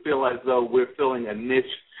 and we feel as though we're filling a niche,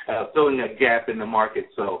 filling a gap in the market.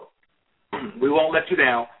 So we won't let you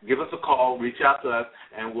down. Give us a call, reach out to us,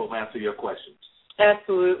 and we'll answer your questions.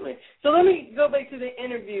 Absolutely. So let me go back to the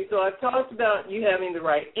interview. So I've talked about you having the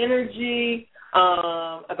right energy,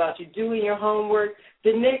 about you doing your homework.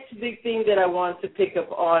 The next big thing that I want to pick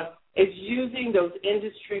up on is using those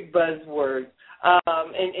industry buzzwords.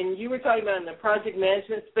 And you were talking about in the project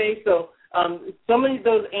management space. So some of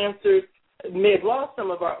those answers may have lost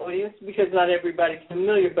some of our audience because not everybody's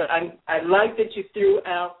familiar, but I like that you threw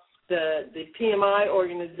out the PMI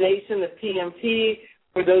organization, the PMP,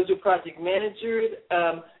 for those who are project managers,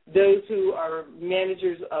 those who are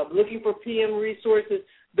managers looking for PM resources.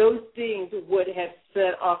 Those things would have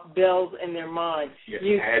set off bells in their mind. Yes,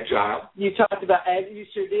 Agile. You talked about Agile. You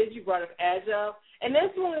sure did. You brought up Agile. And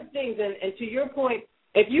that's one of the things, and to your point,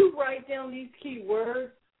 if you write down these key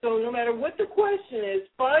words, so no matter what the question is,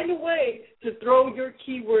 find a way to throw your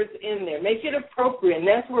keywords in there. Make it appropriate, and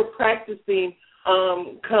that's where practicing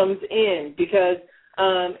comes in, because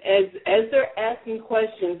as they're asking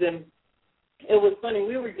questions, and it was funny,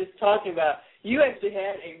 we were just talking about, you actually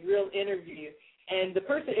had a real interview, and the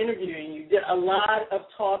person interviewing you did a lot of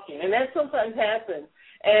talking, and that sometimes happens.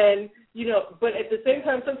 And, but at the same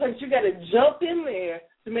time, sometimes you got to jump in there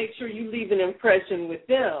to make sure you leave an impression with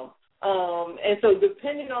them. And so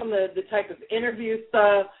depending on the type of interview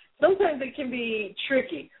style, sometimes it can be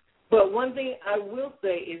tricky. But one thing I will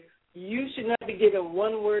say is, you should not be given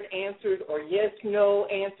one-word answers or yes-no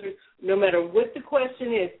answers. No matter what the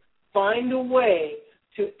question is, find a way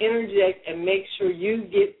to interject and make sure you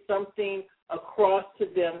get something across to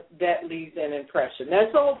them that leaves an impression.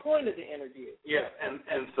 That's the whole point of the interview. Yeah,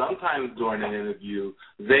 and sometimes during an interview,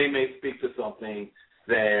 they may speak to something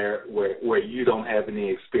there where you don't have any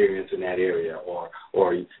experience in that area,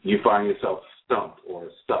 or you find yourself stumped or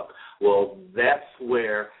stuck. Well, that's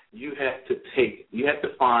where you have to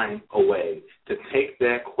find a way to take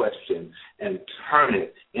that question and turn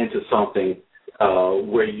it into something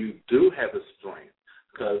where you do have a strength.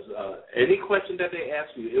 Because any question that they ask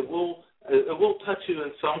you, it will touch you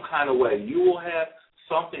in some kind of way. You will have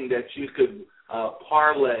something that you could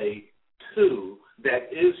parlay to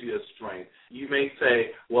that is your strength. You may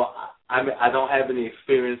say, well, I don't have any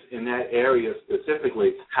experience in that area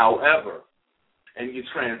specifically. However, and you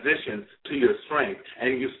transition to your strength,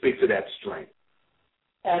 and you speak to that strength.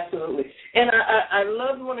 Absolutely. And I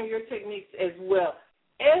loved one of your techniques as well.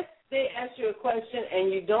 If they ask you a question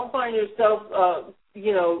and you don't find yourself,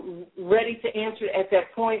 ready to answer at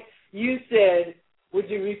that point, you said, would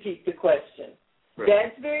you repeat the question? Right.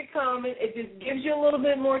 That's very common. It just gives you a little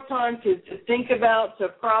bit more time to think about, to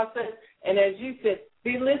process, and as you said,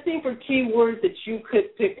 be listening for keywords that you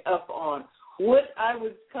could pick up on. What I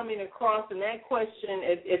was coming across in that question,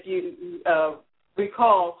 if you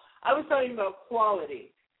recall, I was talking about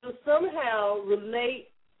quality. So somehow relate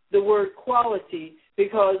the word quality,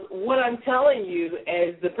 because what I'm telling you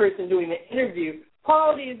as the person doing the interview,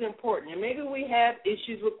 quality is important. And maybe we have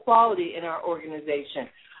issues with quality in our organization.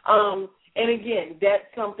 And, again, that's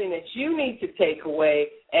something that you need to take away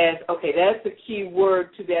as, okay, that's the key word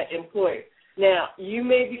to that employer. Now, you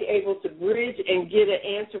may be able to bridge and get an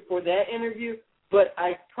answer for that interview, but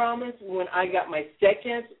I promise when I got my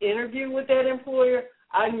second interview with that employer,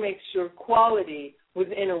 I'd make sure quality was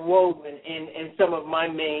interwoven in some of my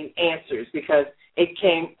main answers, because it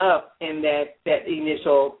came up in that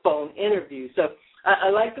initial phone interview. So I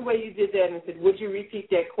like the way you did that and said, would you repeat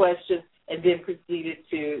that question, and then proceeded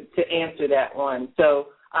to answer that one. So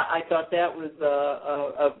I thought that was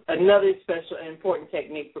another special and important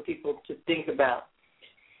technique for people to think about.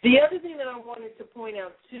 The other thing that I wanted to point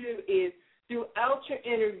out, too, is throughout your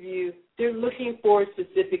interview, they're looking for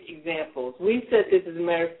specific examples. We said this, as a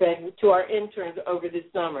matter of fact, to our interns over this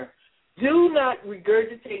summer. Do not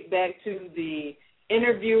regurgitate back to the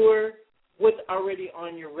interviewer what's already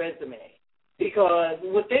on your resume. because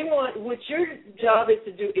what they want, what your job is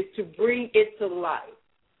to do, is to bring it to life.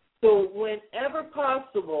 So whenever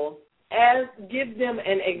possible, give them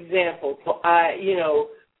an example. So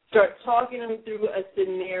start talking them through a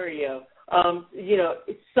scenario.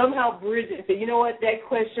 Somehow bridge it and say, you know what, that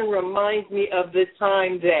question reminds me of the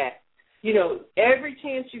time that, every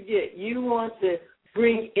chance you get, you want to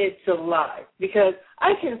bring it to life. Because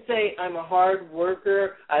I can say I'm a hard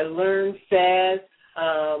worker, I learn fast.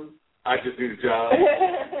 I just need a job.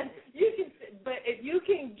 But if you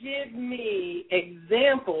can give me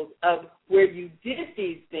examples of where you did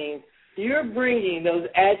these things, you're bringing those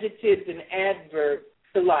adjectives and adverbs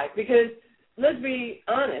to life. Because let's be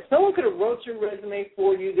honest, someone could have wrote your resume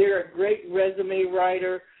for you. They're a great resume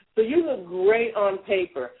writer, so you look great on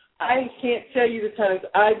paper. I can't tell you the times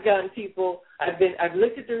I've gotten people. I've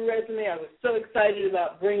looked at their resume. I was so excited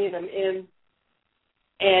about bringing them in,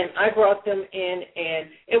 and I brought them in, and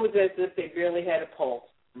it was as if they barely had a pulse.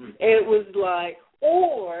 Mm. It was like,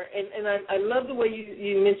 and I love the way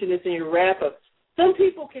you mentioned this in your wrap-up. Some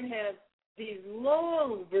people can have these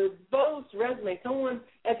long, verbose resumes. Someone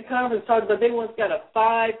at the conference talked about they once got a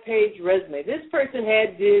 5-page resume. This person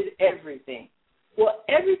did everything. Well,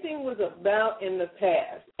 everything was about in the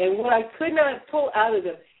past. And what I could not pull out of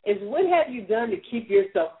them is what have you done to keep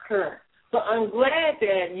yourself current? So I'm glad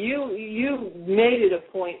that you made it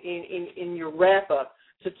a point in your wrap-up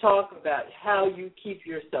to talk about how you keep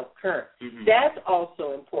yourself current. Mm-hmm. That's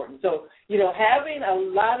also important. So, having a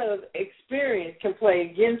lot of experience can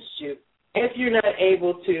play against you if you're not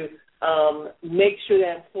able to make sure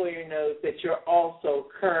that employer knows that you're also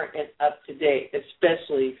current and up to date,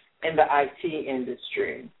 especially in the IT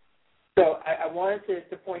industry. So I wanted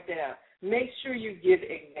to point that out. Make sure you give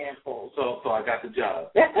examples. So I got the job.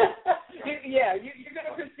 Yeah, you're going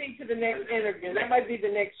to proceed to the next interview. That might be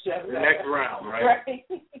the next show. The next round, right? Right.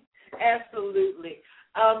 Absolutely.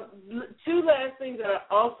 Two last things that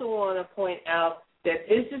I also want to point out, that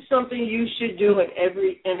this is something you should do at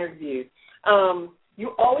every interview.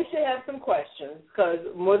 You always should have some questions, because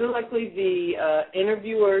more than likely the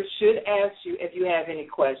interviewer should ask you if you have any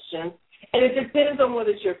questions. And it depends on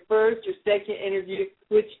whether it's your first or second interview,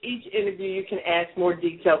 which each interview you can ask more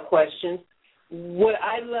detailed questions. What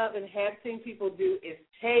I love and have seen people do is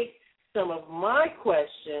take some of my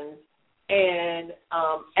questions and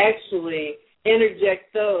actually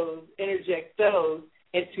interject those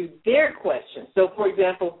into their questions. So, for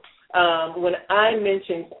example, when I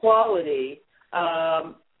mention quality,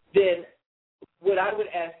 then what I would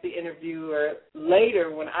ask the interviewer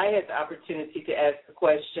later when I had the opportunity to ask the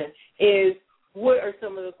question is, what are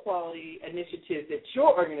some of the quality initiatives that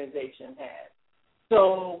your organization has?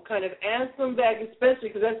 So kind of ask them back, especially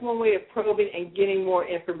because that's one way of probing and getting more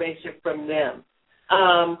information from them.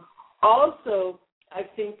 Also, I've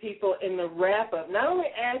seen people in the wrap-up not only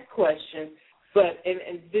ask questions, but,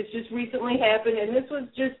 and this just recently happened, and this was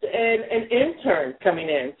just an intern coming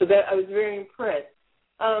in, so that I was very impressed.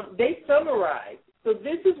 They summarize. So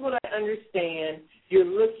this is what I understand you're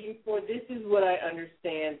looking for. This is what I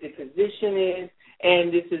understand the position is,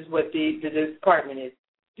 and this is what the department is.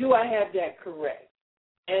 Do I have that correct?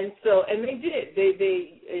 And so, and they did.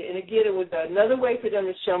 And again, it was another way for them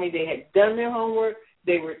to show me they had done their homework.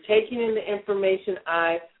 They were taking in the information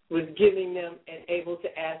I was giving them and able to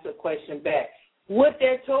ask a question back. What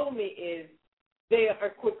that told me is they are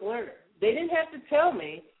quick learners. They didn't have to tell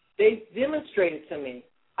me. They demonstrated to me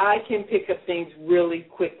I can pick up things really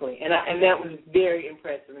quickly, and that was very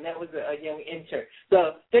impressive, and that was a young intern.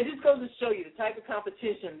 So that just goes to show you the type of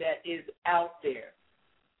competition that is out there.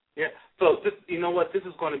 Yeah, so you know what? This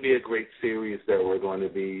is going to be a great series that we're going to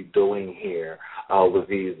be doing here with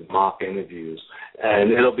these mock interviews,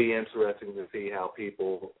 and it'll be interesting to see how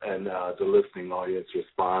people and the listening audience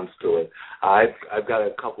responds to it. I've got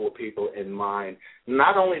a couple of people in mind.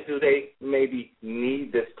 Not only do they maybe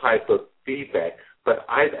need this type of feedback, but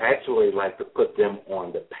I'd actually like to put them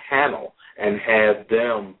on the panel and have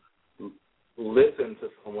them listen to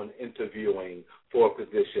someone interviewing for a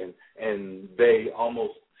position, and they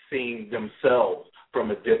almost seeing themselves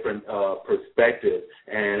from a different perspective.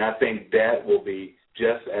 And I think that will be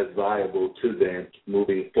just as valuable to them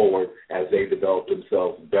moving forward as they develop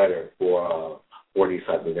themselves better for these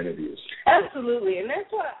types of interviews. Absolutely. And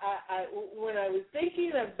that's why I when I was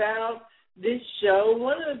thinking about this show,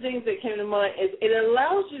 one of the things that came to mind is it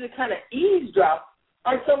allows you to kind of eavesdrop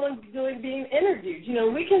on someone being interviewed. You know,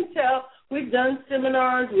 we can tell. We've done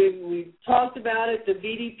seminars. We've talked about it, the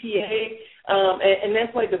BDPA, and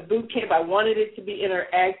that's why the boot camp, I wanted it to be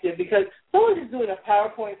interactive, because someone is doing a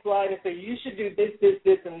PowerPoint slide and say, you should do this, this,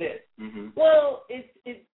 this, and this. Mm-hmm. Well,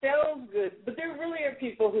 it sounds good, but there really are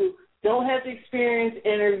people who don't have the experience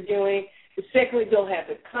interviewing. Secondly, don't have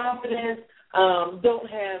the confidence. Don't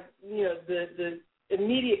have, the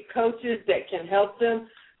immediate coaches that can help them.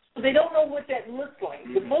 So they don't know what that looks like.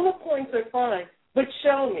 The bullet points are fine, but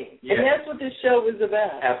show me. Yes. And that's what this show is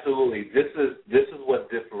about. Absolutely. This is what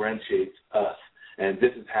differentiates us, and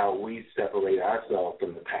this is how we separate ourselves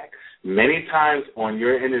from the pack. Many times on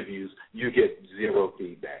your interviews, you get zero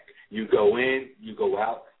feedback. You go in, you go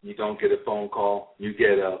out, you don't get a phone call, you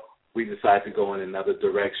get we decide to go in another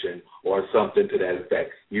direction or something to that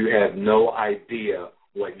effect. You have no idea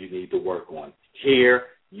what you need to work on. Here,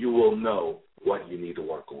 you will know what you need to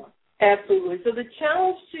work on. Absolutely. So the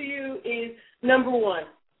challenge to you is, number one,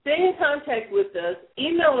 stay in contact with us.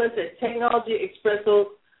 Email us at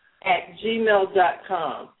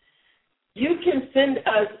technologyexpresso@gmail.com. You can send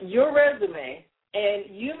us your resume, and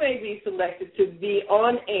you may be selected to be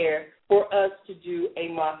on air for us to do a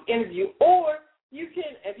mock interview, or you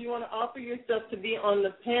can, if you want to offer yourself to be on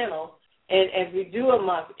the panel, and as we do a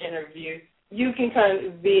mock interview, you can kind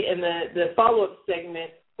of be in the follow-up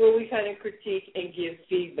segment where we kind of critique and give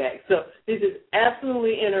feedback. So this is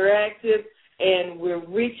absolutely interactive, and we're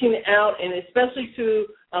reaching out, and especially to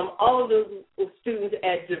all of those students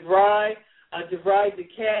at DeVry,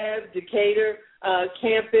 DeKalb, Decatur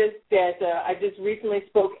campus that I just recently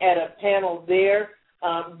spoke at a panel there.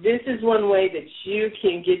 This is one way that you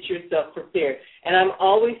can get yourself prepared. And I'm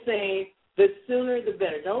always saying the sooner the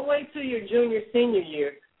better. Don't wait till your junior, senior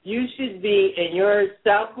year. You should be in your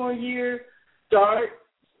sophomore year, start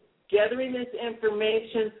gathering this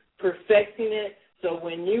information, perfecting it, so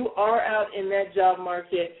when you are out in that job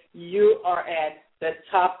market, you are at the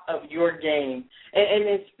top of your game. And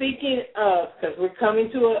then speaking of, because we're coming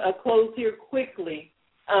to a close here quickly,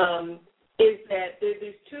 is that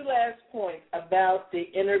there's two last points about the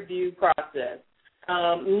interview process.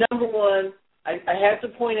 Number one, I have to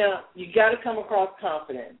point out, you got to come across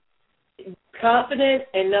confident. Confident,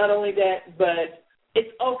 and not only that, but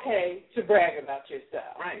it's okay to brag about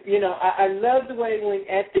yourself. Right. I love the way when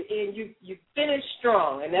at the end you finish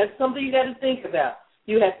strong, and that's something you got to think about.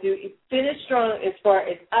 You have to finish strong as far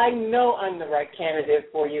as, I know I'm the right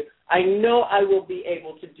candidate for you. I know I will be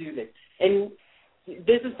able to do this. And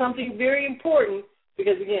this is something very important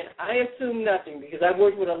because, again, I assume nothing because I've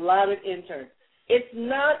worked with a lot of interns. It's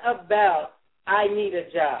not about I need a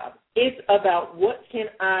job. It's about what can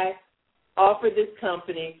I offer this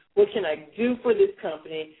company, what can I do for this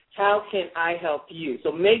company, how can I help you.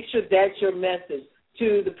 So make sure that's your message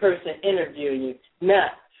to the person interviewing you,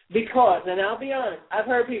 not because, and I'll be honest, I've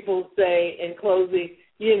heard people say in closing,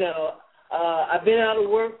 I've been out of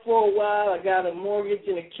work for a while, I got a mortgage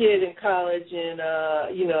and a kid in college, and,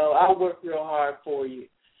 I'll work real hard for you.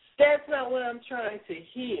 That's not what I'm trying to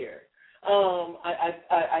hear.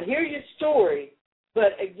 I hear your story,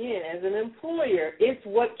 but, again, as an employer, it's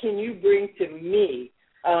what can you bring to me?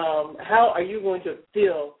 How are you going to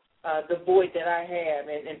fill the void that I have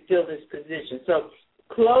and fill this position? So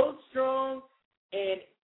close strong and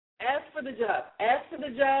ask for the job. Ask for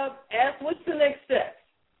the job. Ask what's the next step.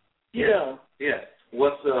 Yes.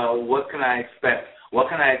 What can I expect? What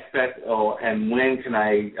can I expect? And when can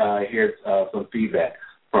I hear some feedback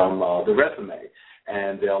from the resume?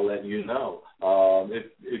 And they'll let you know.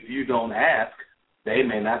 If you don't ask, they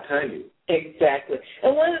may not tell you. Exactly.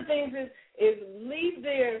 And one of the things is leave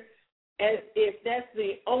there as if that's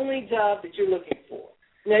the only job that you're looking for.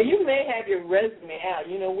 Now, you may have your resume out.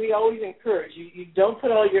 We always encourage you don't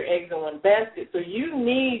put all your eggs in one basket. So you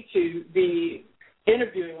need to be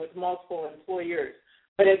interviewing with multiple employers.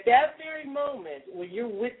 But at that very moment, when you're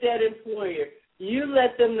with that employer, you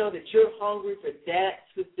let them know that you're hungry for that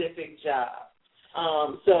specific job.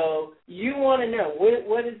 So you want to know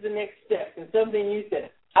what is the next step. And something you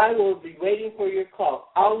said, I will be waiting for your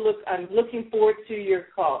call. I'm looking forward to your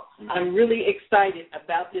call. Mm-hmm. I'm really excited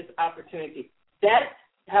about this opportunity. That's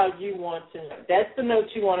how you want to know. That's the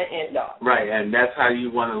note you want to end on. Right, and that's how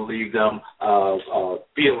you want to leave them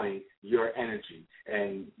feeling your energy.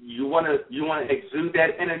 And you want to exude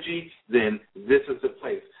that energy, then this is the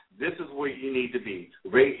place. This is where you need to be,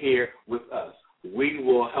 right here with us. We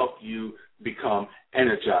will help you become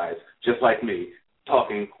energized, just like me,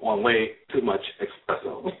 talking on way too much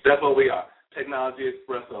espresso. That's what we are, Technology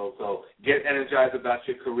Espresso. So get energized about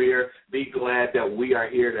your career. Be glad that we are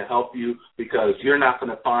here to help you because you're not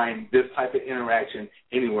going to find this type of interaction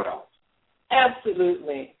anywhere else.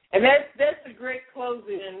 Absolutely. And that's a great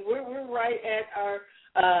closing. And we're right at our,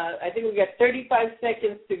 I think we got 35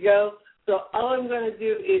 seconds to go. So all I'm going to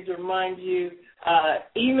do is remind you,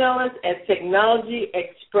 email us at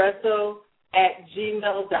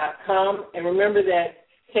technologyexpresso@gmail.com. And remember that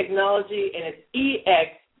technology, and it's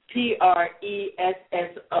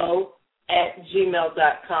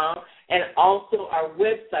presso@gmail.com. And also our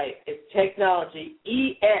website is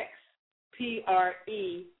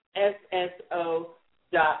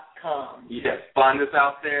technologyexpresso.com. Yes, find us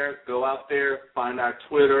out there. Go out there. Find our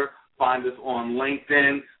Twitter. Find us on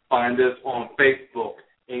LinkedIn. Find us on Facebook.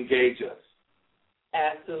 Engage us.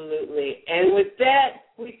 Absolutely. And with that,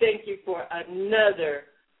 we thank you for another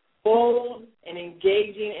bold and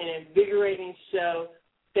engaging and invigorating show.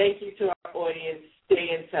 Thank you to our audience. Stay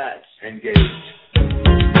in touch. Engage.